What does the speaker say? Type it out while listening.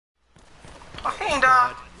He ain't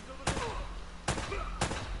died.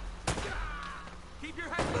 Keep your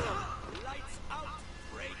head down. Lights out.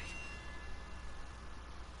 Break.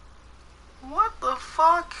 What the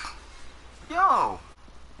fuck? Yo.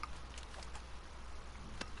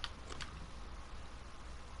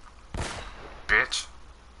 Bitch.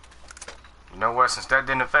 You know what? Since that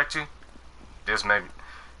didn't affect you, this may...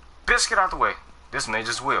 Bitch, get out the way. This may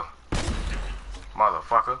just will.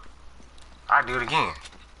 Motherfucker. I do it again.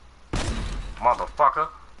 Motherfucker.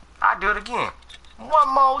 I do it again.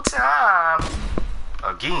 One more time.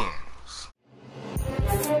 Again.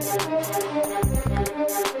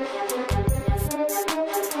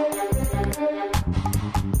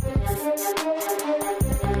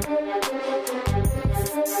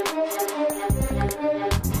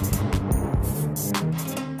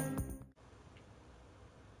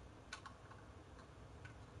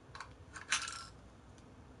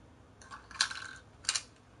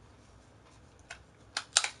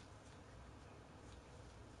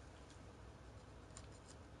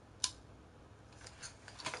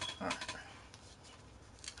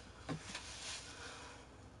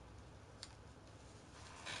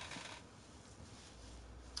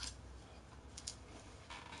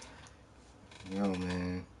 Yo,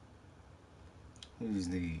 man, these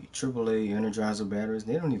the AAA Energizer batteries.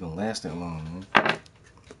 They don't even last that long, man.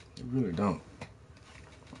 They really don't.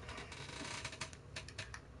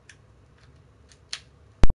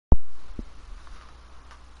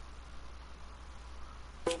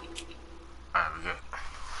 Alright, we good.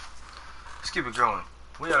 Let's keep it going.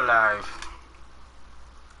 We are live.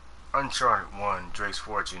 Uncharted 1, Drake's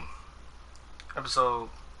Fortune. Episode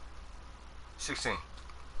 16.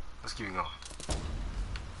 Let's keep it going.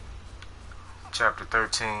 Chapter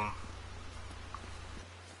 13.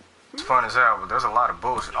 It's fun as hell, but there's a lot of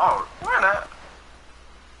bullshit. Oh, where that?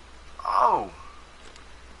 Oh.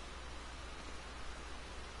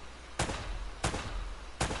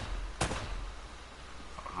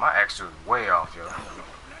 My extra is way off, yo.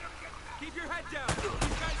 Keep your head down.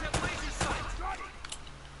 These guys have laser sights.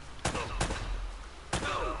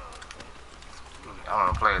 I don't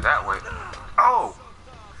want to play it that way. Oh.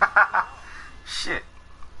 Shit.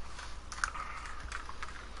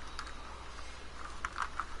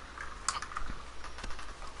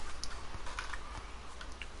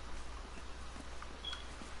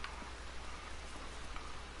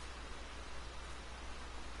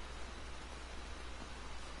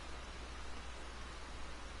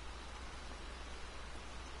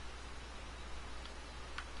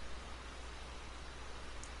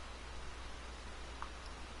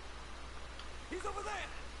 He's over there.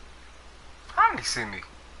 How did he see me?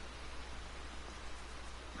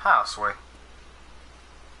 How, Sway?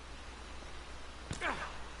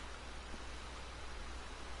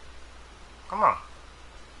 Come on.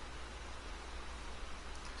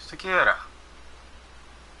 Siquiera.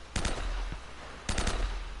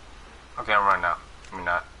 Okay, I'm running now. I mean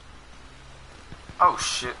not. Oh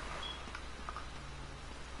shit.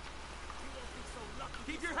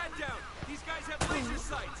 Keep your head down. These guys have laser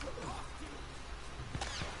sights.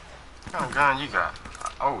 What kind of gun you got?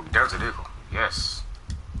 Oh, Desert Eagle. Yes.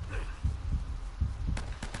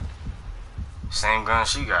 Same gun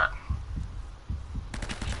she got.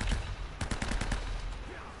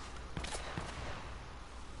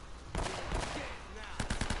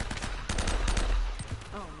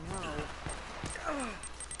 Oh no.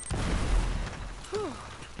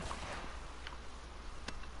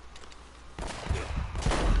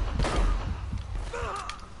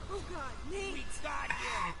 Oh God, me. We got you.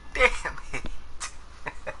 Damn it.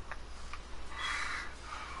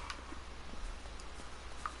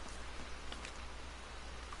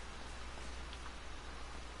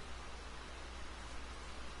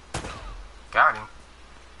 Got him.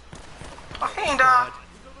 Oh, he ain't died.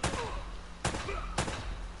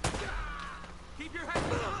 Keep your head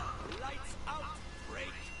down. Lights out.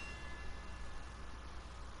 Break.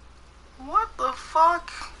 What the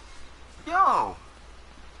fuck? Yo.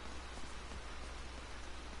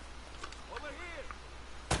 Over here.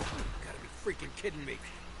 Gotta be freaking kidding me.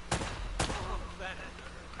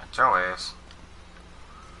 Got your ass.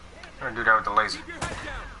 We're gonna do that with the laser. Keep your head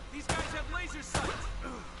down. These guys have laser sights.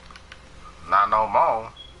 Not no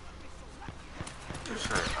more.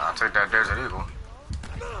 Shit, I'll take that Desert Eagle.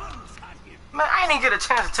 Man, I didn't even get a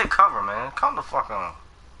chance to take cover, man. Come the fuck on.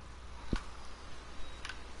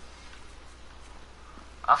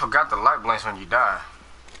 I forgot the light blinks when you die.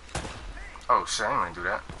 Oh shit, I ain't gonna do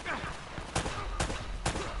that.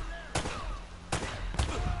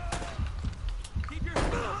 Keep your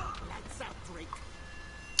head down. Lights out, Drake.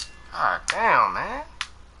 God damn, man.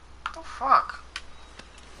 What the fuck?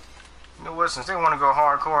 You know what? Since they want to go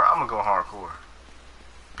hardcore, I'm gonna go hardcore.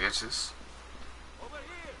 Bitches.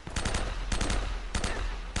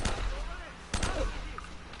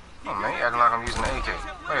 Oh man, you acting like I'm using the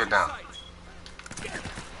AK. Lay it down.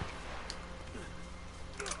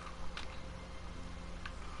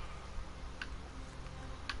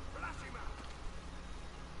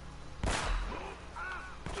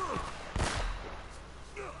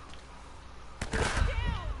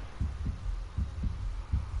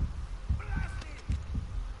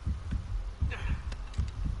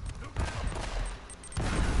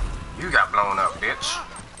 You got blown up, bitch.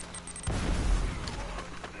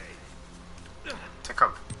 Take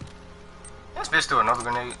cover. This bitch threw another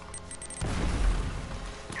grenade.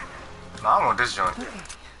 No, I want this joint.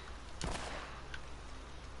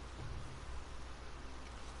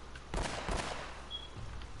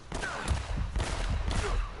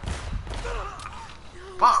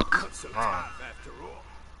 Fuck. Man.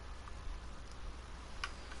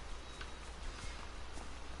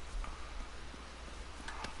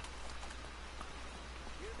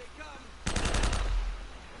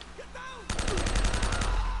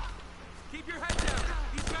 Keep your head down.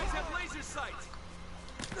 These guys have laser sights.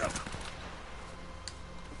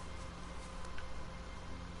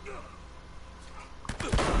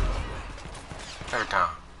 Every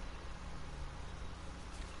time.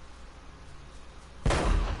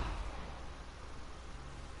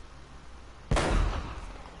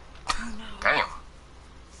 Damn.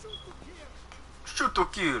 Shoot to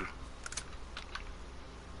kill.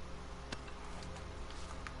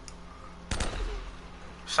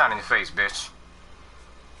 Shot in your face, bitch.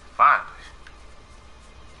 Finally.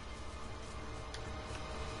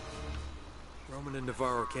 Roman and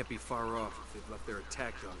Navarro can't be far off if they've left their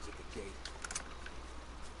attack dogs at the gate.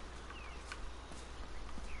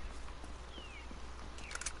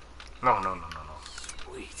 No.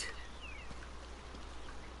 Sweet.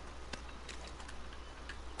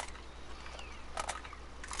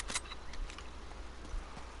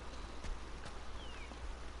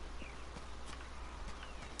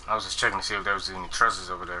 I was just checking to see if there was any treasures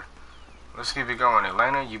over there. Let's keep it going,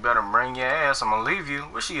 Elena. You better bring your ass. I'm gonna leave you.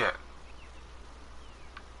 Where's she at?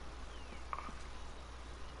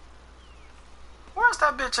 Where's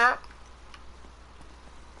that bitch at?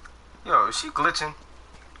 Yo, is she glitching?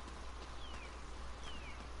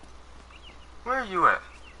 Where are you at?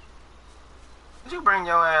 Did you bring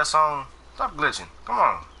your ass on? Stop glitching. Come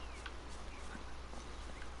on.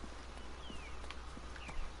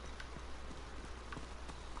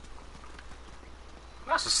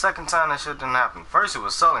 That's the second time that shit didn't happen. First it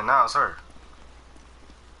was Sully, now it's her.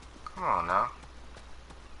 Come on now.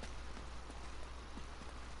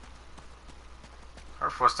 Her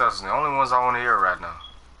footsteps are the only ones I want to hear right now.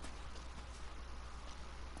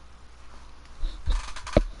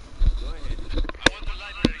 Go ahead. I want the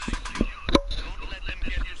library secure. Don't let them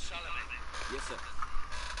get you, Sullivan. Yes, sir.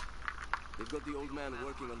 They've got the old man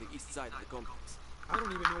working on the east side of the complex. I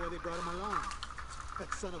don't even know why they brought him along.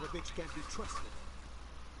 That son of a bitch can't be trusted.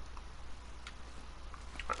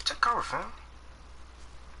 Check cover, fam.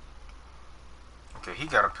 Okay, he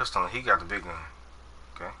got a pistol and he got the big gun.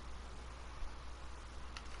 Okay.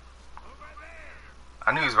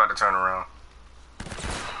 I knew he was about to turn around.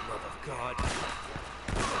 Love of God.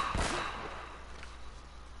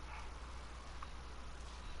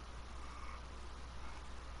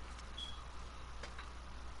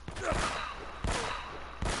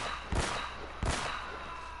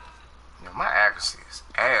 Yo, my accuracy is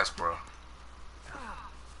ass, bro.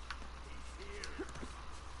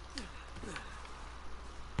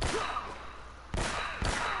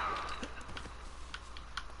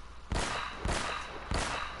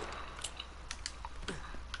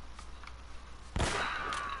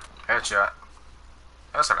 Headshot.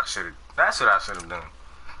 That's what I should have done.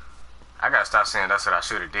 I gotta stop saying that's what I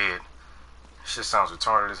should have did. Shit sounds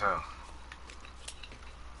retarded as hell.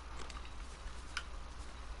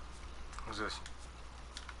 Who's this?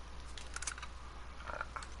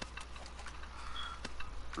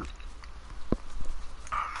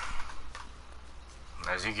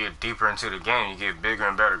 As you get deeper into the game, you get bigger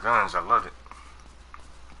and better guns. I love it.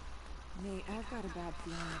 Nate, I've got a bad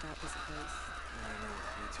feeling about this place. I know,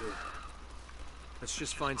 me too. Let's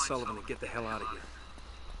just find Sullivan and get the hell out of here.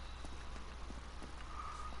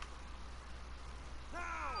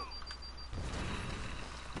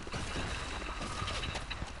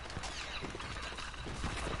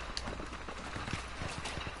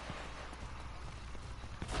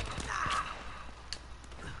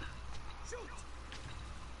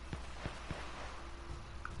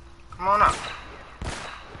 Come on up.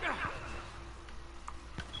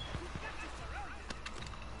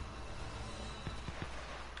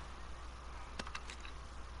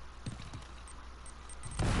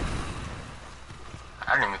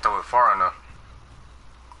 I didn't even throw it far enough.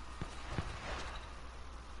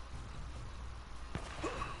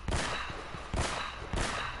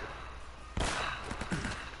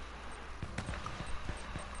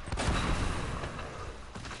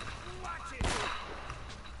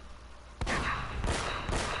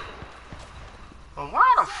 Well,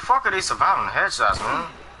 why the fuck are they surviving the headshots,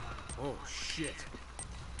 man? Oh shit.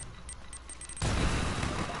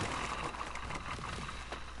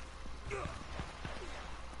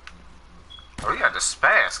 Oh, you got the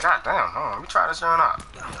spaz. God damn. Hold on, let me try this one out.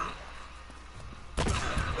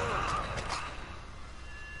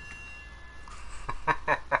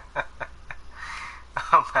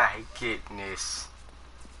 Oh my goodness.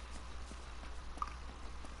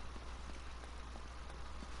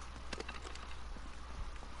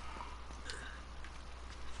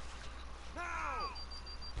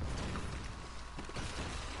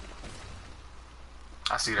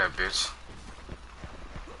 I see that bitch.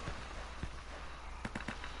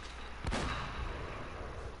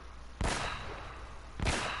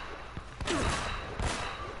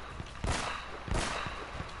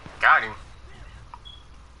 Got him.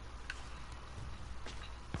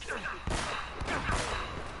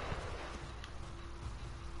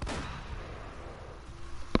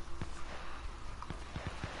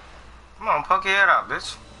 Come on, poke your head out,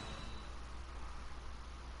 bitch.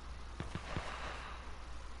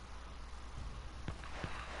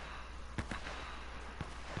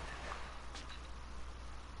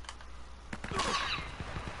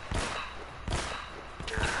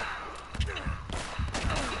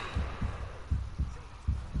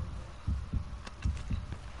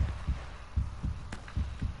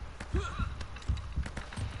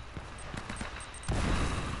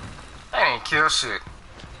 That ain't kill shit.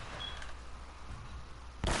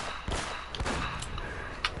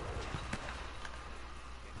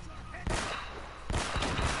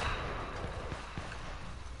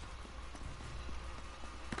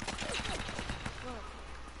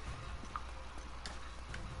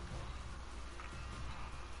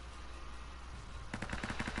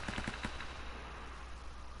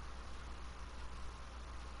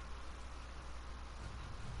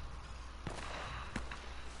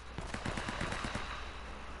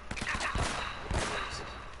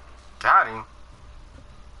 Got him.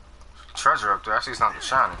 Treasure up there. I see something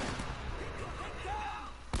shining.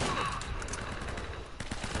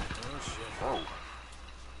 Whoa.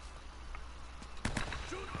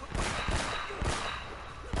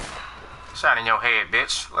 Shot in your head,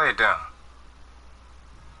 bitch. Lay it down.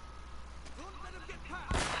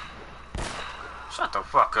 Shut the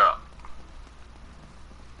fuck up.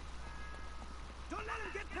 Don't let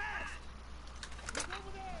him get past. Look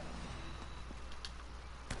over there.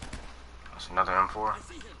 That's another M4. I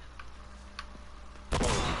see him.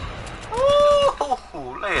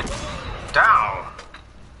 Ooh, lay it down.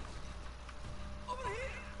 Over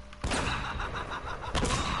here.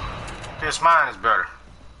 This mine is better.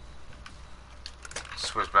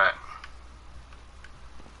 Switch back.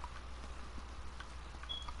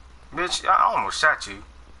 Bitch, I almost shot you.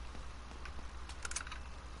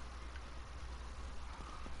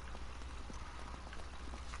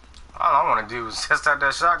 All I want to do is test out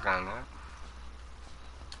that shotgun, man.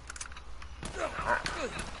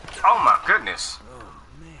 Oh my goodness. Oh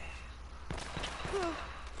man.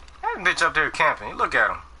 That bitch up there camping. You look at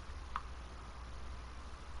him.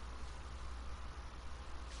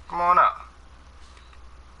 Come on up.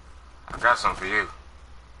 I got something for you.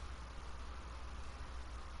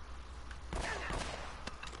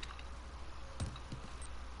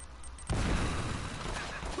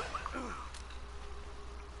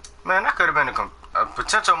 Man, that could have been a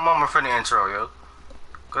potential moment for the intro, yo.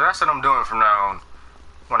 Because that's what I'm doing from now on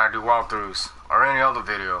when I do walkthroughs or any other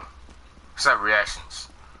video, except reactions.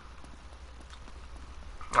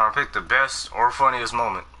 I'll pick the best or funniest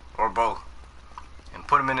moment, or both, and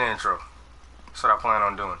put them in the intro. That's what I plan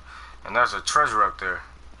on doing. And there's a treasure up there.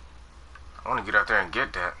 I want to get up there and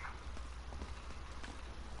get that.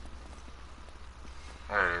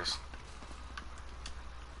 There it is.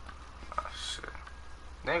 Oh shit.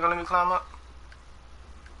 They ain't gonna let me climb up?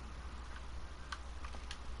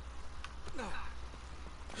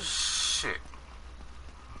 Shit.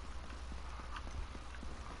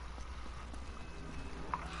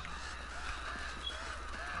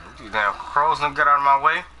 These damn crows don't get out of my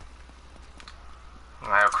way.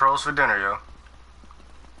 I have crows for dinner, yo.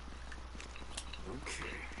 Okay.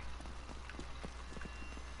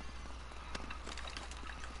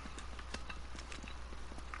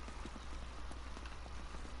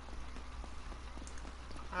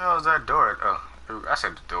 Where was that door? Oh, I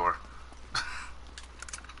said the door.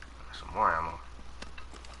 Some more ammo.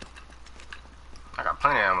 I got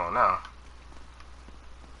plenty of ammo now.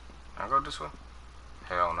 Can I go this way?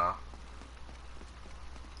 Hell no.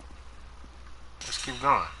 Let's keep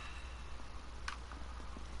going.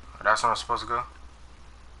 That's where I'm supposed to go?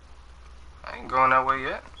 I ain't going that way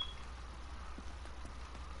yet.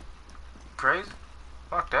 Crazy?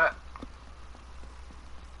 Fuck that.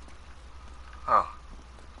 Oh.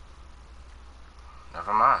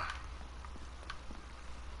 Never mind.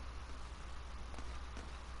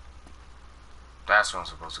 That's where I'm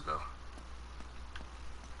supposed to go.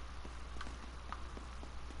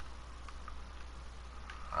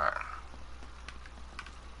 Alright.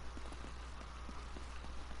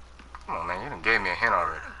 Come on, man. You done gave me a hint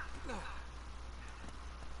already.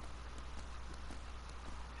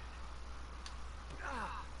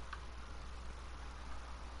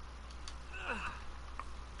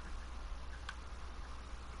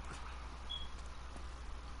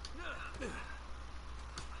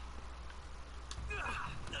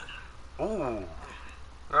 Ooh.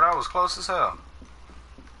 That was close as hell.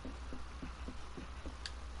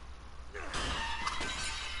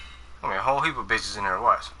 I mean, a whole heap of bitches in there.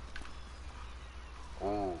 Watch.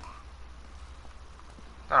 Ooh.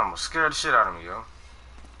 That almost scared the shit out of me, yo.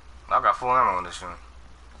 I got full ammo on this shit.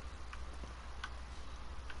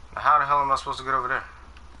 Now, how the hell am I supposed to get over there?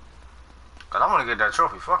 Cause I want to get that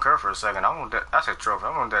trophy. Fuck her for a second. I want that. That's a trophy.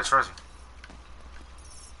 I want that treasure.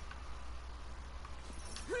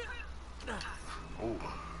 Ooh.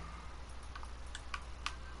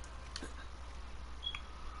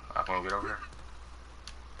 I can't get over here.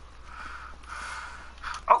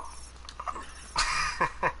 Oh.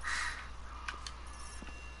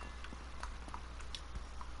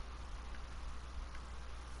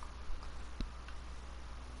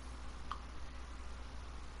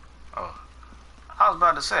 Oh. I was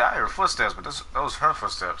about to say, I hear footsteps, but those her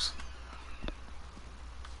footsteps.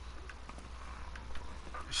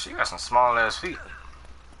 She got some small ass feet.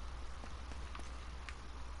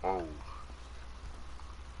 Whoa.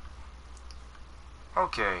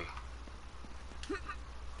 Okay.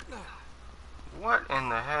 What in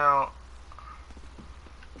the hell?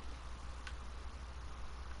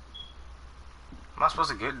 Am I supposed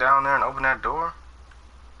to get down there and open that door?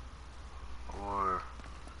 Or...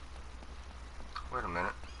 Wait a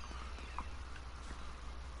minute.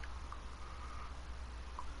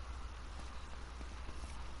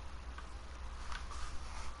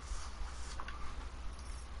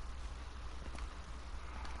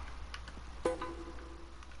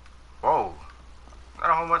 Whoa. Is that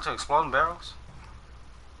a whole bunch of exploding barrels?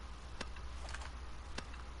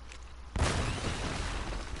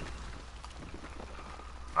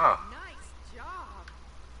 Oh. Nice job.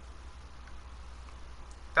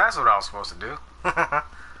 That's what I was supposed to do.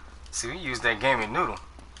 See, we used that gaming noodle.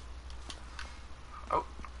 Oh.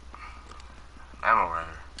 Ammo right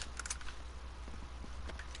here.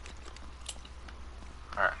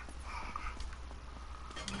 Alright.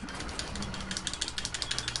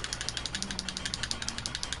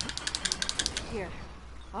 Here,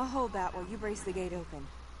 I'll hold that while you brace the gate open.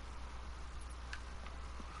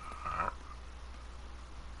 Alright.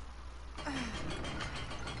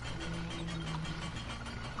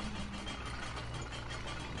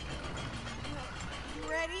 You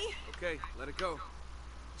ready? Okay, let it go.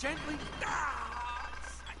 Gently. Ah!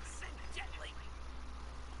 I said gently.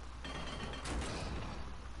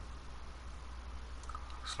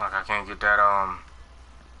 Looks like I can't get that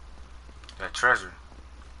that treasure.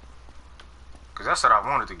 Cause that's what I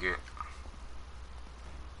wanted to get.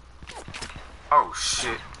 Oh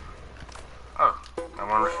shit. Oh,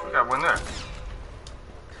 we got one there.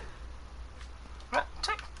 Man,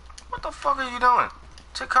 what the fuck are you doing?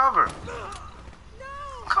 Take cover.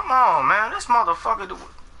 Come on, man. This motherfucker,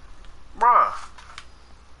 bruh.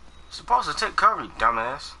 Supposed to take cover, you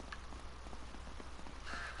dumbass.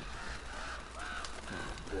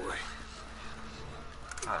 Boy.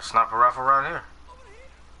 Got a sniper rifle right here.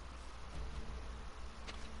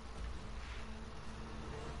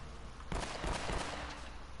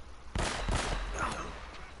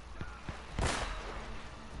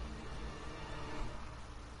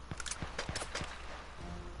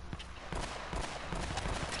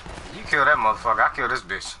 You kill that motherfucker, I kill this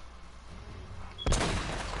bitch.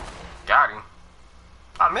 Got him.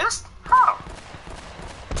 I missed? How?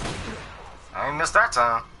 I ain't missed that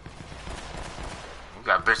time. You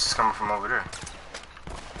got bitches coming from over there.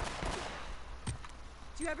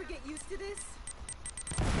 Do you ever get used to this?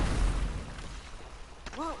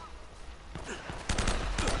 Whoa.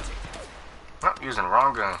 Oh, using the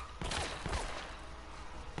wrong gun.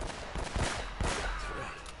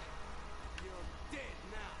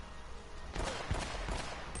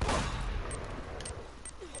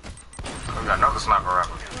 sniper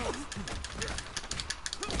rifle.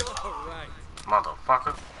 All right.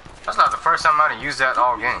 Motherfucker. That's not the first time I done used that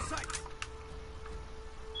all game.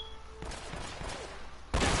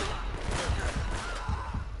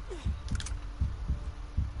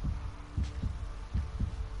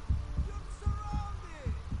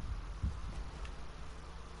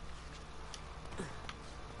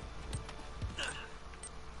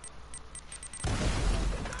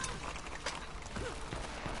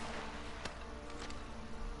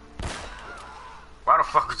 Why the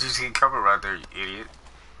fuck would you just get covered right there, you idiot?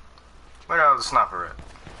 Where the hell is the sniper at?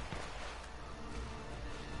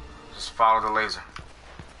 Just follow the laser.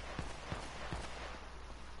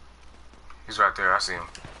 He's right there, I see him.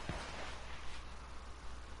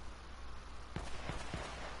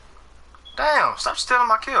 Damn, stop stealing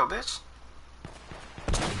my kill, bitch.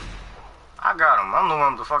 I got him. I'm the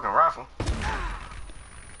one with the fucking rifle.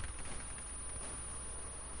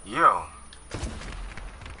 Yo.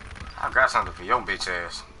 I got something for your bitch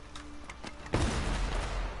ass.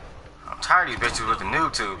 I'm tired of these bitches with the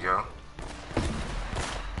noob tube, yo.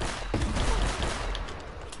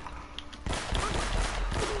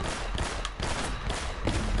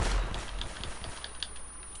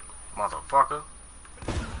 Motherfucker.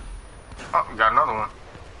 Oh, we got another one.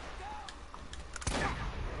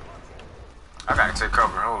 I gotta take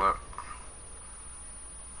cover. Hold up.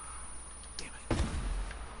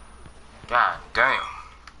 God damn.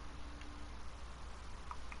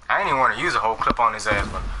 I didn't even want to use a whole clip on his ass,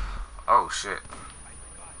 but oh shit.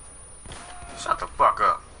 Shut the fuck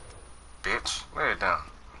up, bitch. Lay it down.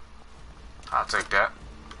 I'll take that.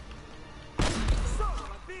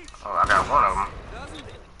 Oh, I got one of them.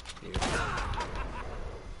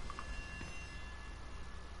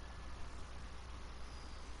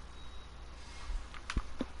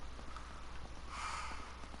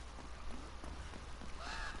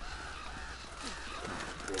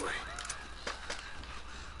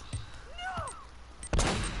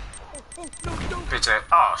 Bitch ass.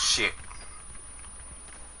 Oh shit.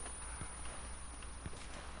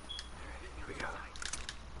 Here we go.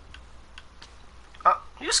 Oh,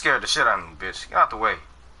 you scared the shit out of me, bitch. Get out the way.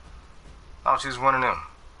 I thought she was one of them.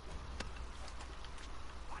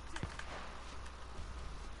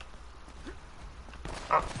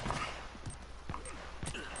 Oh.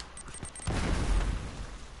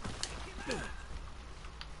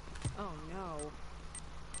 Oh no.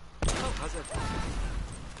 Oh, how's that?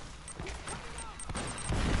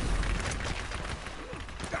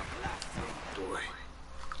 Boy.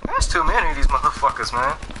 That's too many of these motherfuckers,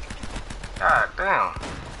 man. God damn.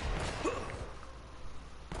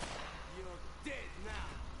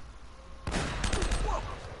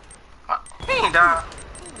 He ain't died.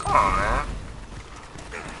 Come on, man.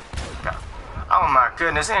 God. Oh my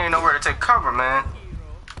goodness, there ain't nowhere to take cover, man.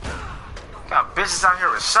 Got bitches out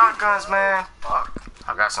here with shotguns, man. Fuck.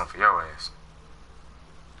 I got something for your ass.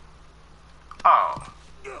 Oh.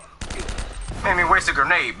 Made me waste a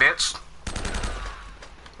grenade, bitch.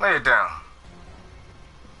 Lay it down.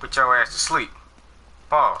 Put your ass to sleep.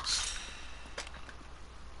 Pause.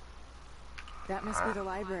 That must be the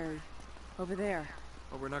library. Over there.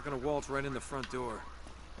 Well, we're not gonna waltz right in the front door.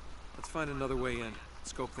 Let's find another way in.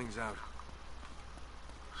 Scope things out.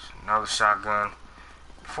 Another shotgun.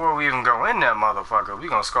 Before we even go in that motherfucker, we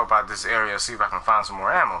gonna scope out this area, see if I can find some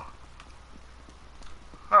more ammo.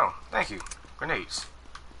 Oh, thank you. Grenades.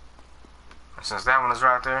 And since that one is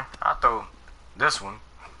right there, I'll throw this one.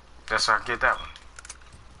 Just so I can get that one.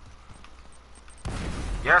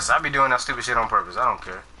 Yes, I be doing that stupid shit on purpose. I don't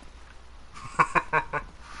care.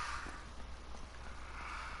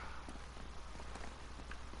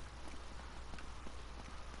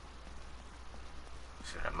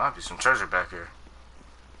 Shit, there might be some treasure back here.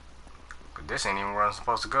 But this ain't even where I'm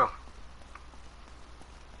supposed to go.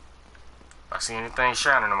 If I see anything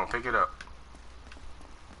shining, I'm gonna pick it up.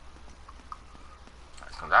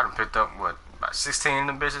 Cause I done picked up, what, about 16 of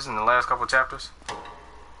them bitches in the last couple chapters?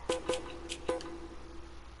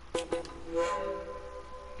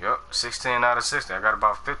 Yup, 16 out of 60. I got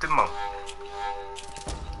about 50 more.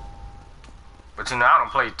 But you know, I don't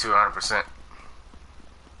play 200%.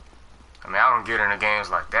 I mean, I don't get into games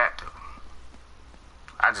like that, though.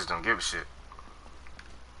 I just don't give a shit.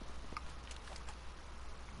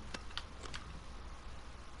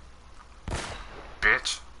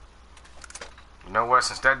 Bitch. You know what?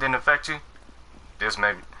 Since that didn't affect you, this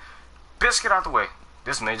may... Bitch, get out the way.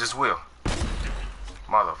 This may just will.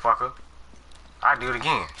 Motherfucker. I do it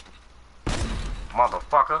again.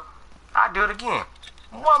 Motherfucker. I do it again.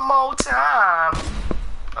 One more time.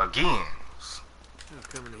 Again. That'll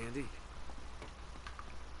come in handy.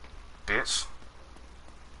 Bitch.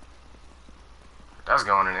 That's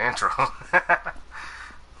going in the intro. I'll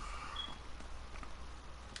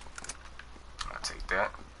take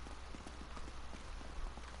that.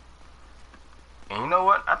 And you know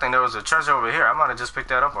what? I think there was a treasure over here. I might have just picked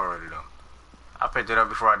that up already, though. I picked it up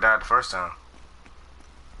before I died the first time.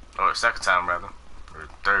 Or the second time, rather. Or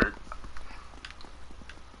third.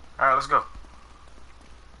 Alright, let's go.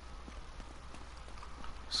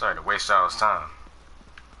 Sorry to waste y'all's time.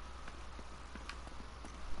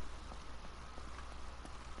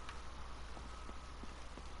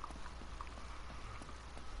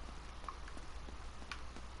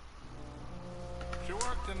 She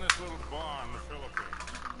worked in this little bar in the Philippines.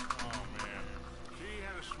 Oh, man. She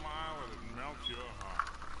had a smile that'd melt your heart.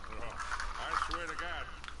 Oh, I swear to God,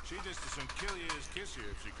 she just as soon kill you as kiss you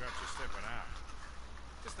if she caught you stepping out.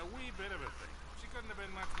 Just a wee bit of a thing. She couldn't have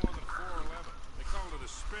been much more than 4'11". They called her the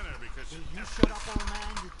spinner because she... Will you shut up, old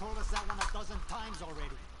man? You told us that one a dozen times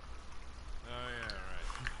already. Oh, yeah,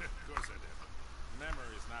 right. Of course I did.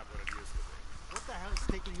 Memory's not what it used to be. What the hell is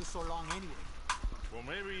taking you so long anyway? Well,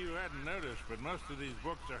 maybe you hadn't noticed, but most of these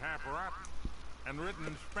books are half rotten and written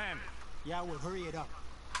in Spanish. Yeah, well, hurry it up.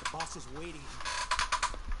 The boss is waiting.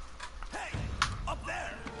 Hey!